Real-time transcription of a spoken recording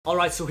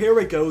Alright, so here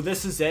we go.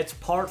 This is it.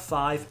 Part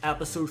 5,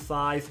 Episode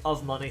 5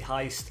 of Money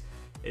Heist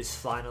is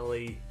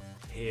finally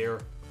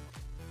here.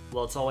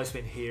 Well, it's always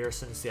been here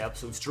since the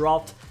episode's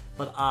dropped,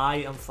 but I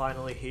am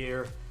finally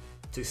here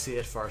to see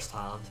it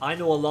firsthand. I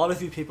know a lot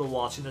of you people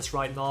watching this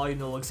right now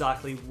know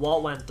exactly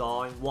what went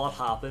down, what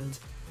happened,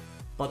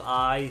 but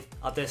I,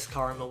 at this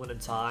current moment in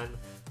time,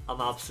 am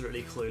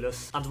absolutely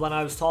clueless. And when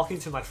I was talking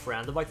to my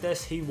friend about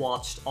this, he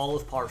watched all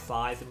of Part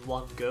 5 in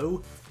one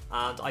go.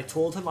 And I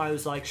told him, I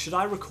was like, should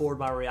I record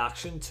my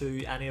reaction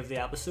to any of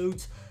the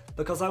episodes?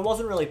 Because I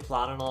wasn't really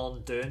planning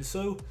on doing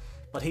so,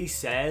 but he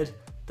said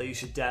that you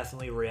should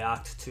definitely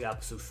react to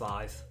episode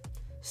 5.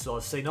 So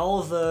I've seen all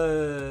of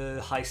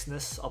the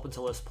heistness up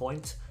until this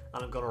point,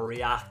 and I'm going to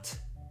react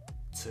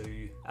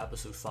to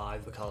episode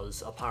 5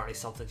 because apparently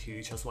something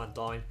huge has went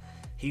down.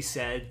 He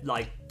said,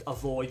 like,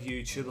 avoid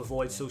YouTube,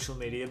 avoid social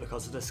media,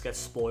 because if this gets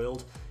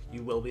spoiled,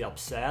 you will be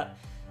upset.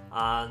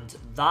 And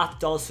that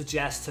does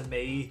suggest to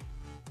me,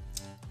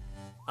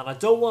 and I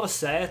don't want to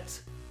say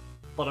it,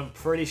 but I'm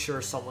pretty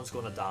sure someone's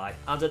going to die.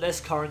 And at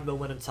this current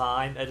moment in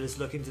time, it is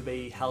looking to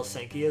be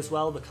Helsinki as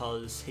well,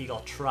 because he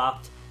got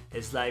trapped,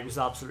 his leg was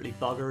absolutely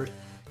buggered,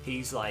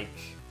 he's like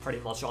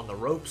pretty much on the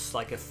ropes.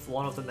 Like, if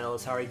one of the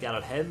military get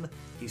at him,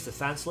 he's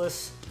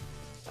defenseless.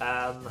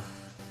 But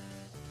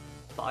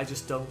I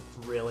just don't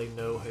really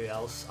know who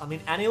else. I mean,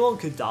 anyone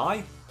could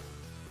die.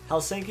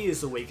 Helsinki is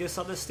the weakest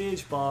at this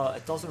stage, but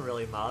it doesn't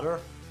really matter.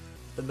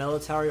 The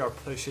military are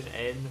pushing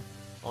in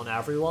on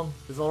everyone.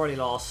 We've already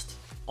lost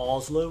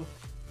Oslo.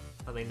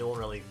 I mean, no one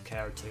really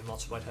cared too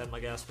much about him, I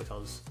guess,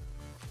 because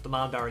the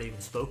man barely even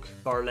spoke.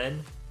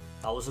 Berlin,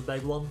 that was a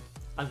big one.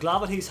 I'm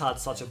glad that he's had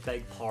such a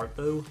big part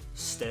though,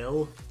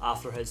 still,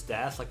 after his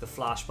death. Like, the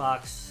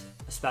flashbacks,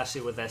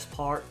 especially with this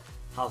part,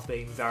 have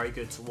been very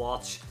good to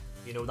watch.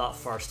 You know, that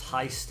first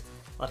heist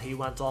that he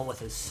went on with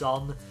his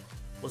son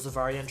was a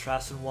very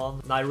interesting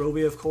one.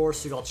 Nairobi, of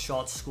course, who got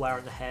shot square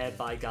in the head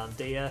by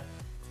Gandia.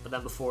 But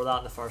then before that,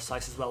 in the first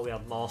heist as well, we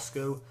had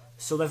Moscow.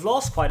 So they've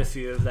lost quite a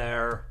few of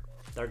their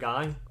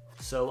gang.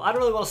 So I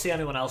don't really want to see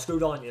anyone else go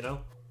down, you know.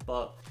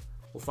 But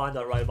we'll find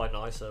out right about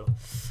now, so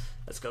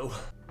let's go.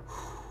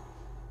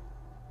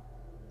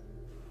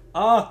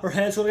 Ah, her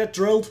head's gonna get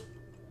drilled.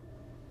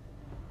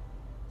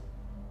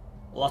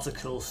 Well, that's a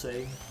cool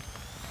scene.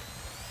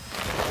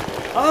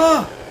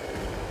 Ah!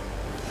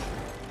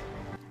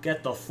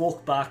 Get the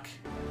fuck back.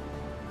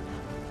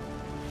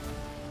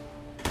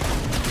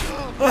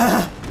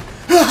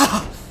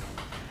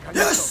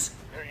 Yes!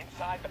 They're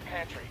inside the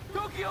pantry.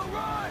 Tokyo,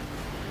 run!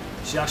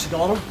 She actually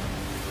got him.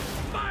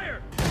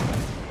 Fire!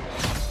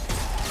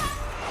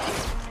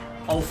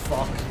 Oh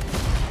fuck.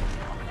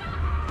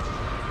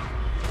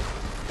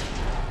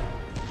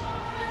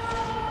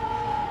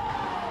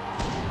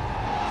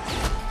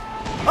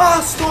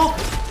 Ah, stop!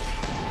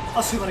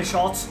 That's too many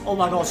shots. Oh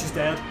my god, she's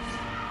dead.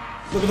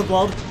 Look at the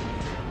blood.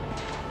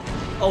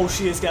 Oh,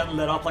 she is getting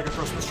lit up like a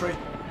Christmas tree.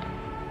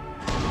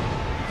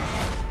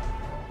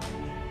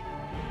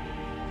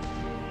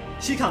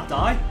 She can't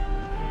die.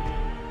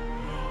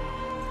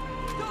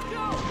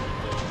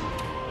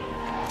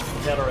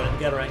 Get her in,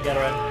 get her in, get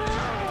her in.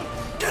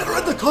 Get her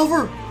in the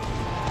cover!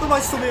 There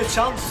might still be a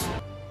chance.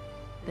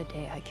 The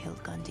day I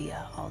killed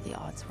Gandia, all the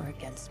odds were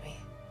against me.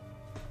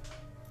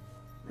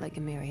 Like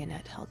a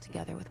marionette held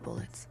together with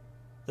bullets.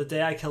 The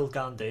day I killed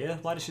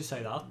Gandia? Why did she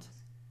say that?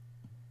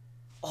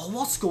 Oh,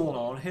 what's going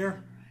on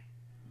here?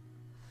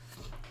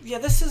 Yeah,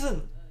 this is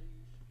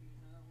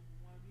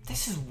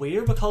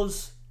weird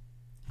because,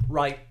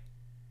 right,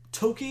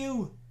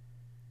 Tokyo,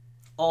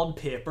 on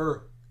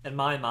paper, in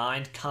my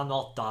mind,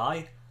 cannot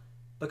die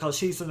because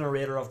she's the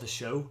narrator of the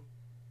show,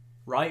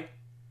 right?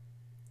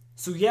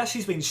 So yeah,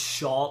 she's been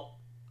shot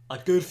a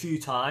good few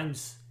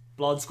times,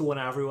 blood's going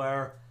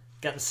everywhere,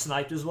 getting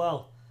sniped as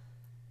well.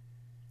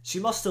 She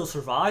must still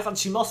survive, and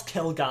she must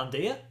kill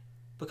Gandia,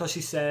 because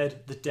she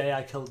said, the day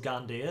I killed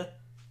Gandia,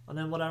 and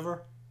then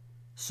whatever.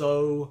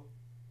 So,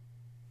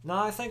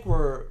 nah, I think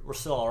we're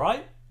still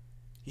alright.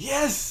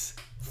 Yes!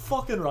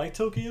 Fucking right,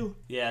 Tokyo.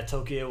 Yeah,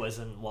 Tokyo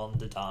isn't one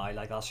to die,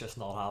 like, that's just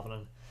not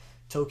happening.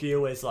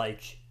 Tokyo is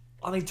like,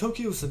 I mean,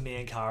 Tokyo's the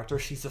main character,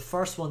 she's the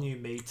first one you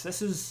meet.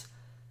 This is,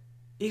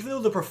 even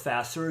though the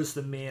professor is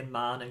the main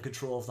man in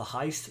control of the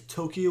heist,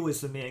 Tokyo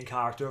is the main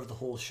character of the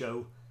whole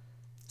show.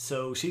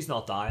 So she's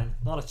not dying,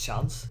 not a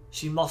chance.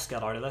 She must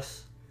get out of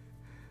this.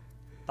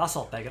 That's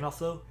not big enough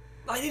though.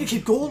 I need to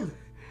keep going.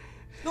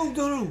 No,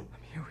 no, no. I'm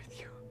here with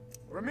you.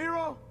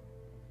 Ramiro!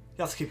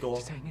 You have to keep going.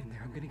 Just hang in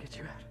there, I'm gonna get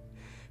you out.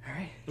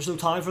 Alright? There's no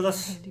time for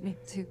this. Me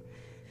too.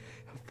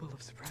 I'm full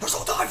of surprise. There's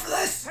no time for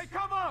this! Take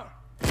cover!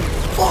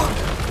 Fuck!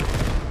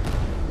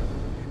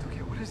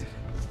 Tokyo, what is it?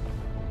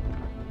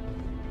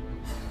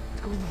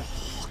 What's going on?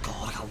 Oh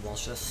god, I can't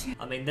watch this.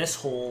 I mean, this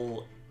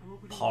whole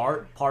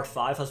part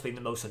 5 has been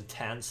the most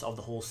intense of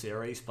the whole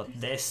series, but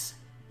this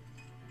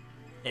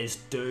is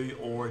do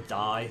or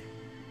die.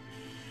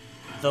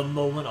 The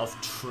moment of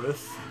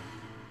truth.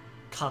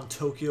 Can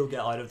Tokyo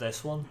get out of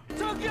this one?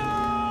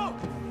 Tokyo!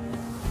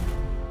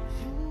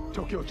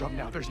 Tokyo, jump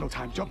now. There's no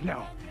time. Jump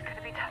now. It's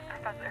gonna be tough,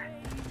 Professor.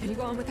 Can you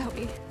go on without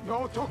me?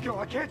 No, Tokyo,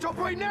 I can't jump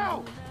right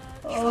now!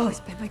 You've always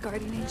been my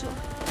guardian angel.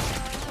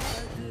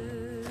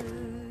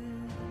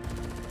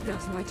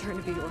 Now's my turn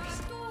to be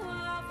yours.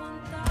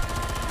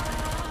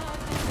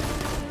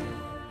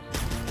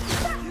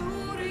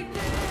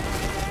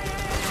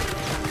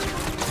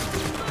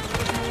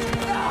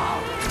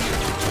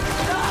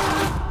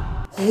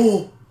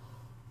 Oh!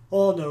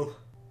 Oh no.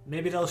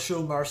 Maybe they'll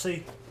show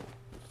mercy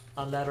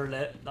and let her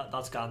live.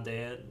 That's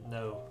Gandia.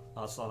 No,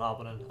 that's not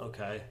happening.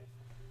 Okay.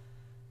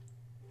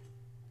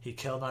 He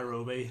killed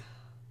Nairobi.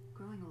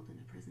 Growing old in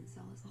a prison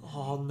cell is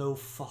Oh no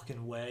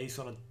fucking way. He's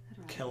gonna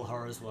kill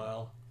her as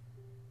well.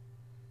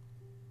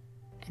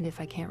 And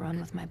if I can't run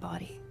with my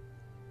body,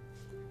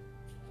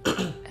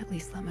 at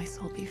least let my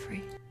soul be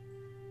free.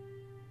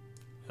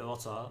 Yeah,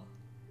 what's that?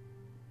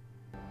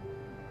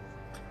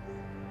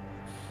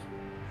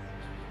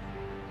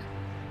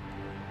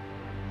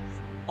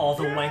 Oh,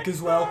 the wank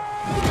as well.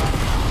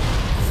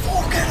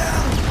 Fucking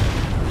hell!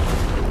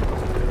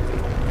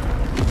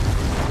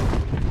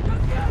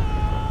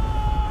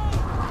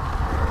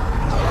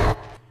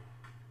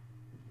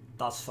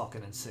 That's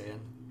fucking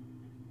insane.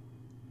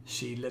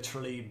 She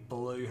literally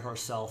blew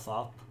herself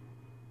up.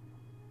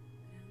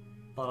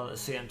 But at the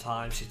same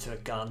time, she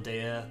took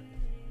Gandia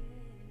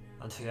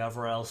and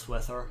whoever else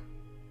with her.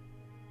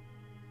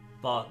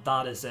 But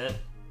that is it.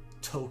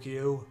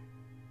 Tokyo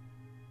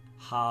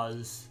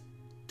has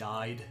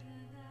died.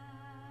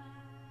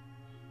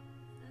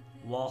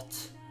 What?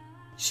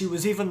 She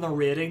was even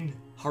narrating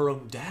her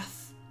own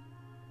death?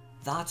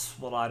 That's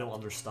what I don't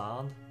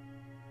understand.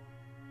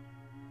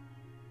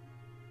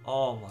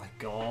 Oh my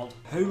god.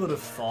 Who would have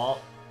thought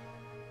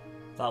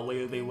that we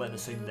would be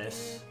witnessing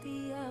this?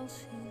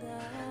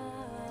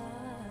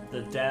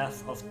 The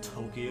death of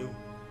Tokyo.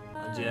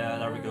 And yeah,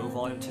 there we go,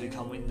 Volume 2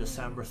 coming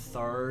December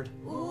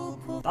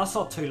 3rd. That's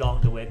not too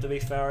long to wait, to be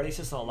fair. At least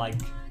it's not like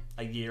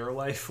a year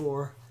away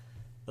for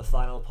the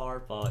final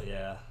part, but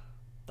yeah,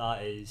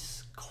 that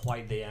is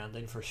quite the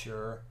ending for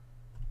sure.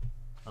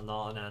 And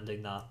not an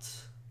ending that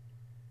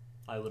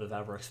I would have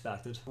ever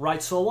expected.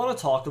 Right, so I want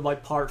to talk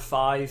about part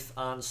 5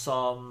 and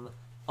some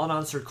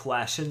unanswered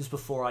questions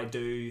before I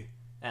do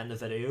end the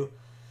video.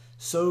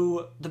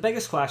 So the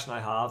biggest question I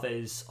have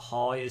is,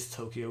 how is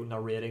Tokyo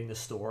narrating the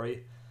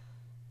story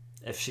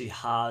if she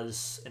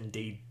has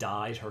indeed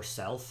died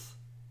herself?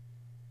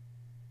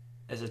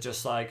 Is it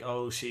just like,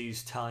 oh,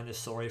 she's telling the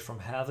story from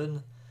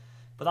heaven?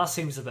 But that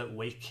seems a bit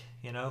weak,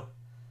 you know?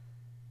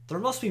 There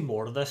must be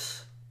more to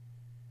this.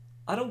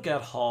 I don't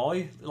get how.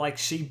 Like,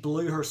 she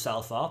blew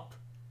herself up.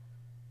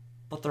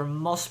 But there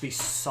must be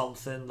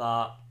something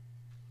that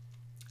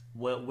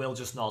we'll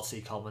just not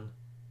see coming.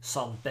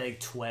 Some big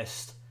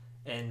twist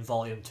in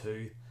Volume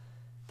 2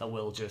 that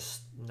we'll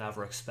just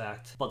never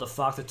expect. But the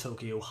fact that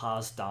Tokyo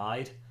has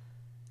died,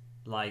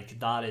 like,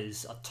 that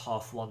is a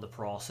tough one to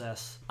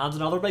process. And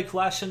another big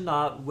question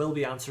that will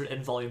be answered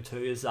in Volume 2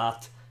 is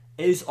that,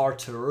 is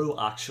Arturo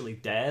actually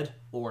dead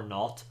or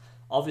not?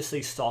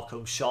 Obviously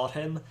Stockholm shot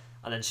him,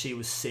 and then she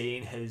was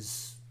seeing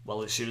his,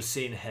 well, she was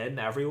seeing him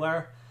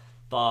everywhere,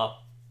 but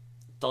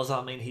does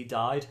that mean he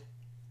died?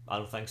 I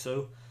don't think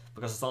so,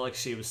 because it's not like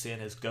she was seeing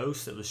his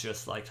ghost, it was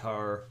just like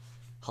her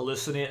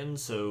hallucinating.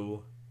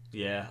 So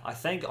yeah, I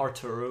think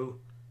Arturo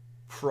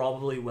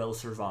probably will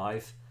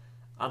survive.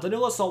 And I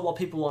know it's not what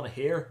people want to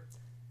hear,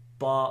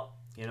 but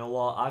you know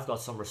what, I've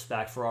got some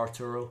respect for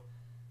Arturo.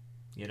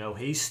 You know,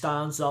 he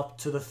stands up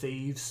to the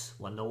thieves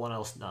when no one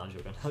else... No, I'm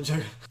joking. I'm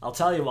joking. I'll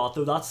tell you what,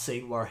 though, that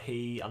scene where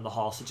he and the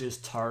hostages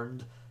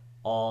turned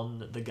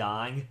on the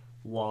gang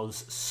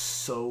was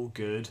so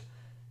good.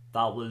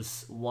 That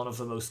was one of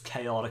the most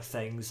chaotic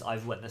things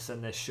I've witnessed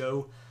in this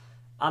show.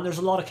 And there's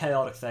a lot of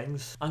chaotic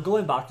things. And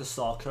going back to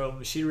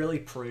Stockholm, she really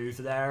proved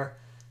there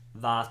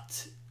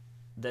that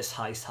this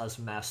heist has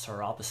messed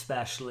her up,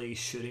 especially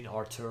shooting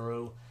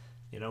Arturo,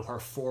 you know, her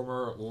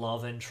former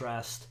love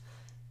interest.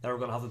 They were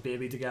going to have a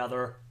baby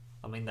together.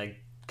 I mean, they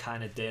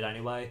kind of did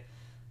anyway.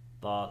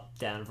 But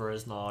Denver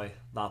is now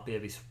that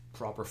baby's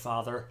proper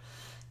father.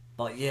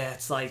 But yeah,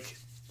 it's like,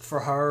 for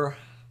her,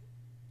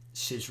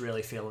 she's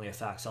really feeling the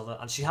effects of it.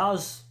 And she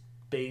has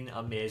been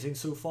amazing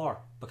so far.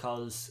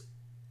 Because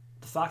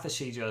the fact that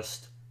she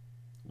just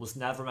was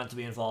never meant to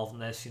be involved in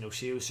this. You know,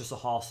 she was just a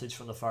hostage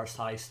from the first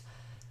heist.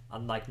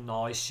 And like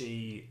now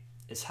she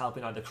is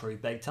helping out the crew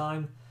big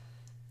time.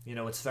 You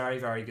know, it's very,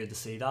 very good to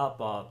see that.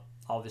 But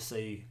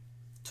obviously,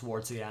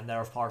 towards the end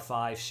there of part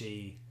 5,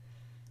 she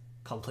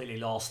completely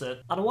lost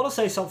it. And I want to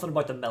say something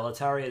about the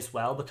military as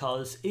well,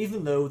 because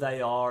even though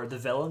they are the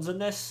villains in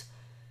this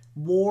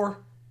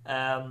war,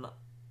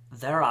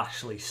 they're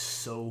actually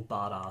so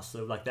badass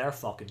though. Like, they're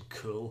fucking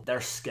cool.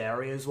 They're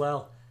scary as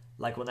well.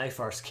 Like, when they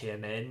first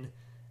came in,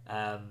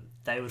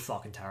 they would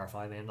fucking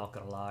terrify me, I'm not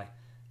gonna lie.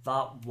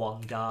 That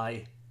one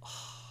guy,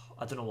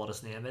 I don't know what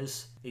his name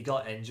is. He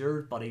got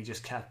injured, but he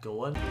just kept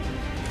going.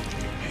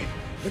 Hey,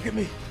 look at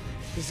me.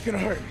 This is gonna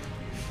hurt.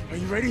 Are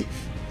you ready?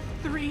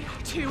 3,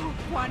 2,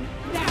 1,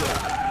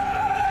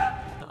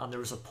 now! And there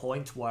was a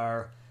point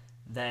where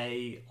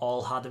they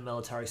all had the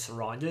military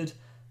surrounded,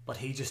 but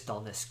he just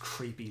done this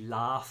creepy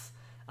laugh,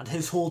 And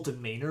his whole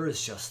demeanour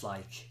is just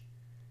like...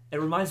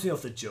 It reminds me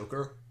of the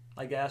Joker,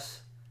 I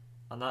guess.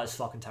 And that is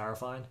fucking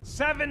terrifying.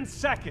 7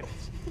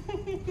 seconds.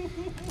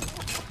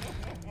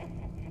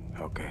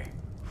 Okay,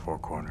 4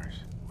 corners.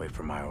 Wait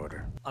for my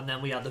order. And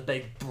then we had the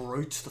big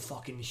brute, the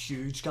fucking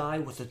huge guy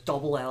with the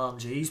double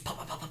LMGs. Pa,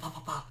 pa, pa, pa, pa, pa,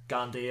 pa.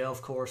 Gandia,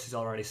 of course, he's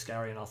already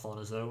scary enough on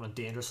his own and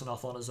dangerous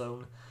enough on his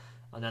own.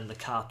 And then the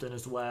captain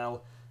as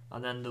well.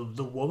 And then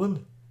the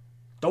woman.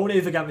 Don't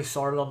even get me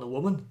started on the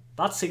woman.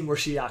 That scene where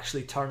she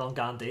actually turned on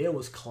Gandia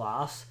was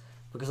class.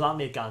 Because that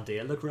made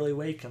Gandia look really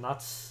weak. And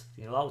that's,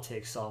 you know, that would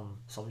take some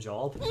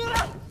job.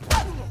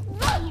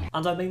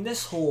 And I mean,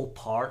 this whole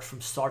part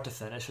from start to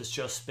finish has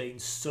just been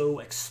so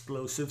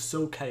explosive,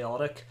 so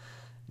chaotic.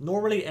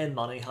 Normally in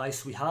Money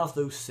Heist, we have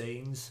those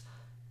scenes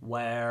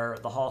where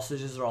the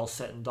hostages are all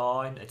sitting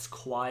down, it's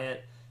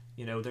quiet,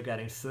 you know, they're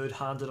getting food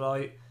handed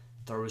out.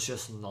 There was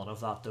just none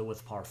of that though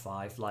with part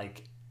 5.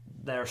 Like,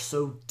 they're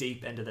so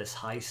deep into this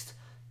heist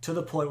to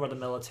the point where the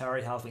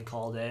military have been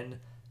called in.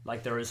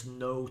 Like, there is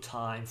no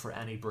time for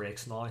any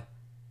breaks now.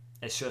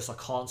 It's just a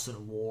constant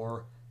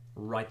war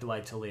right the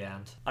way till the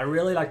end. I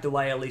really like the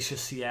way Alicia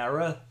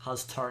Sierra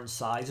has turned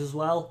sides as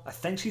well. I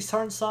think she's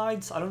turned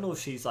sides. I don't know if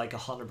she's like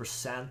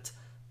 100%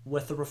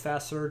 with the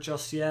professor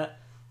just yet,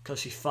 because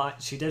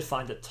she did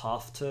find it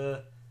tough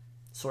to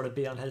sort of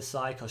be on his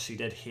side because she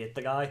did hate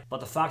the guy.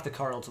 But the fact that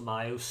Colonel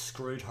Tamayo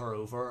screwed her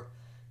over,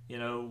 you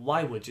know,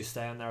 why would you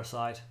stay on their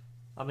side?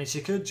 I mean,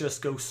 she could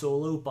just go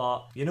solo,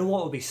 but you know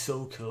what would be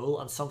so cool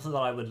and something that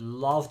I would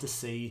love to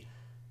see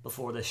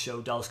before this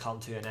show does come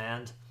to an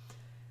end?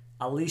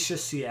 Alicia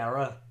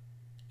Sierra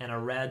in a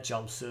red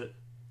jumpsuit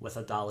with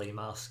a Dali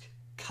mask.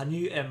 Can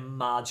you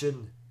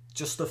imagine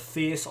just the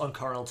face on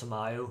Colonel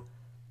Tamayo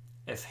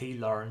if he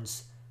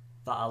learns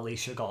that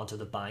Alicia got into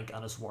the bank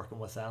and is working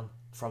with them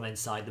from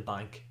inside the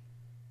bank?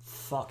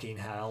 Fucking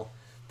hell.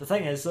 The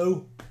thing is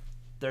though,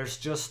 there's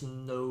just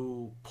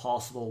no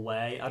possible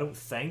way, I don't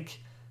think,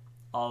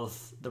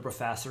 of the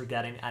professor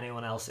getting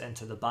anyone else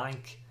into the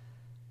bank.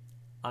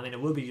 I mean,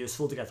 it would be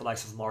useful to get the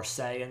likes of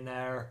Marseille in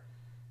there,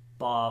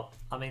 but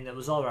I mean, it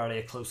was already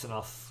a close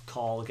enough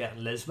call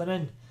getting Lisbon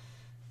in.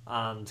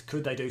 And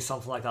could they do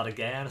something like that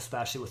again,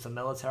 especially with the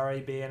military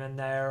being in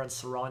there and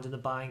surrounding the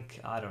bank?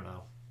 I don't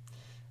know.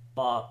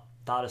 But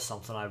that is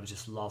something I would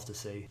just love to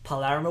see.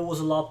 Palermo was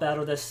a lot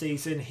better this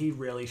season. He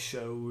really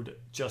showed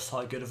just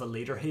how good of a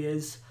leader he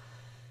is.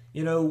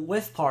 You know,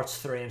 with parts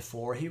 3 and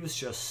 4, he was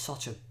just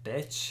such a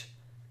bitch.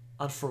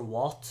 And for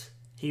what?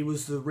 He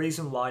was the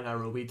reason why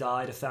Nairobi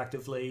died,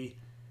 effectively.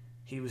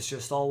 He was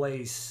just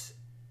always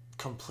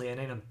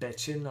complaining and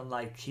bitching, and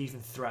like he even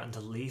threatened to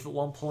leave at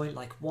one point.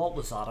 Like, what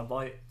was that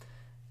about?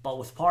 But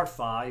with part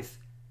 5,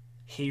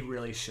 he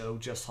really showed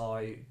just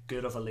how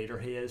good of a leader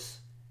he is.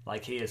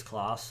 Like, he is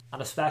class.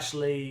 And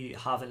especially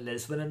having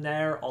Lisbon in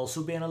there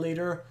also being a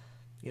leader,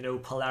 you know,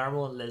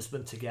 Palermo and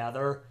Lisbon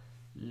together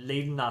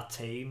leading that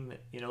team,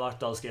 you know, that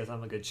does give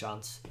them a good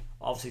chance.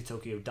 Obviously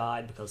Tokyo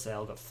died because they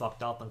all got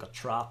fucked up and got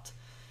trapped,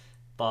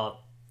 but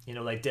you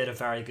know, they did a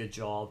very good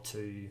job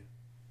to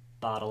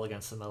battle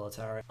against the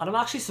military. And I'm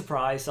actually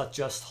surprised at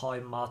just how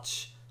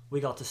much we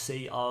got to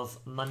see of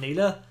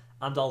Manila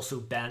and also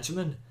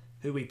Benjamin,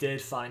 who we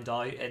did find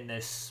out in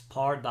this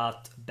part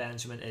that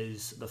Benjamin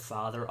is the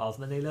father of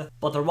Manila.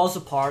 But there was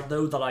a part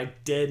though that I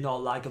did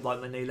not like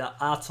about Manila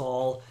at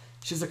all.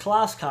 She's a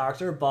class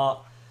character,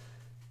 but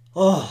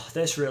oh,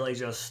 this really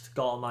just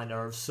got on my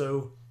nerves.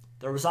 So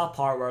there was that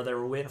part where they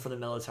were waiting for the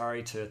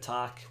military to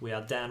attack. We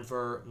had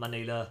Denver,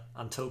 Manila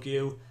and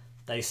Tokyo.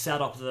 They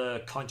set up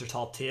the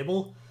countertop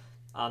table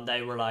and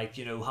they were like,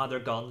 you know, had their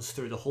guns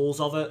through the holes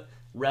of it,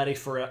 ready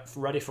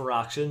for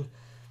action.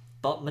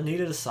 But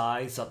Manila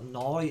decides that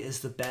now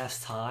is the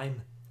best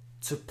time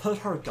to put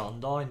her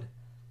gun down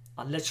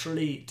and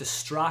literally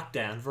distract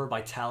Denver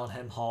by telling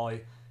him how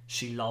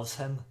she loves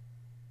him.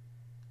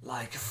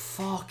 Like,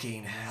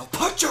 fucking hell,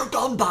 put your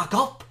gun back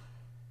up!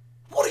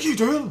 What are you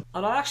doing?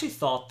 And I actually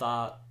thought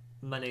that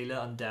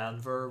Manila and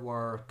Denver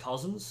were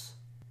cousins.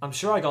 I'm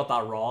sure I got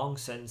that wrong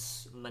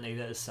since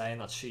Manila is saying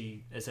that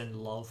she is in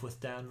love with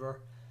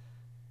Denver,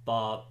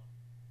 but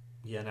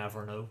you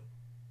never know.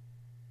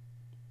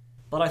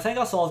 But I think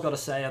that's all I've got to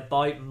say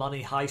about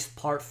Money Heist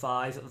Part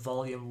 5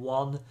 Volume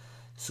 1.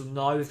 So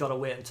now we've got to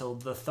wait until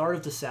the 3rd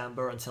of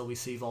December until we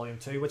see Volume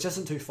 2, which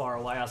isn't too far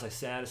away, as I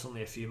said, it's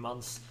only a few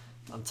months.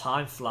 And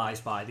time flies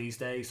by these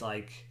days.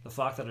 Like, the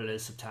fact that it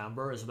is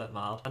September is a bit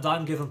mad. And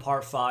I'm giving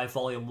Part 5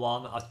 Volume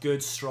 1 a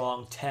good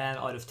strong 10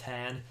 out of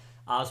 10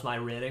 as my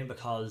rating,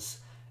 because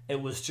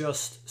it was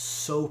just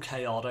so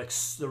chaotic.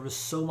 There was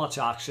so much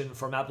action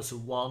from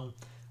episode 1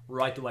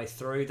 right the way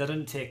through. They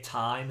didn't take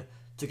time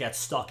to get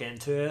stuck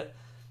into it.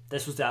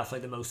 This was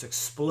definitely the most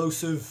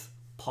explosive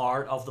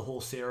part of the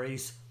whole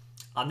series.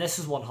 And this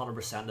is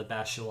 100% the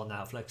best show on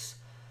Netflix.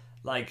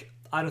 Like,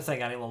 I don't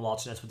think anyone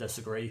watching this would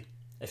disagree.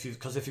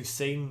 Because if you've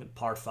seen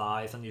Part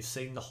 5 and you've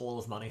seen the whole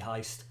of Money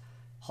Heist,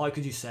 how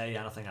could you say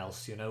anything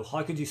else, you know?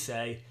 How could you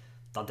say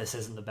that this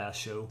isn't the best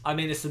show? I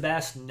mean, it's the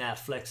best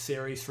Netflix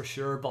series for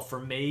sure, but for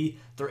me,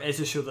 there is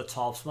a show that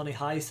tops Money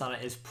Heist, and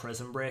it is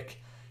Prison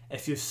Break.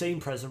 If you've seen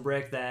Prison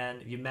Break,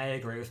 then you may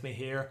agree with me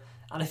here,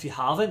 and if you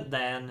haven't,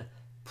 then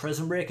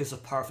Prison Break is a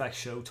perfect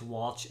show to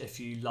watch if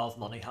you love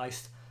Money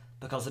Heist,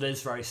 because it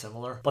is very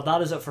similar. But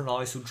that is it for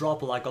now, so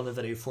drop a like on the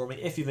video for me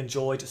if you've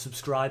enjoyed,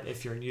 subscribe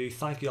if you're new.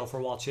 Thank you all for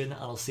watching,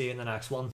 and I'll see you in the next one.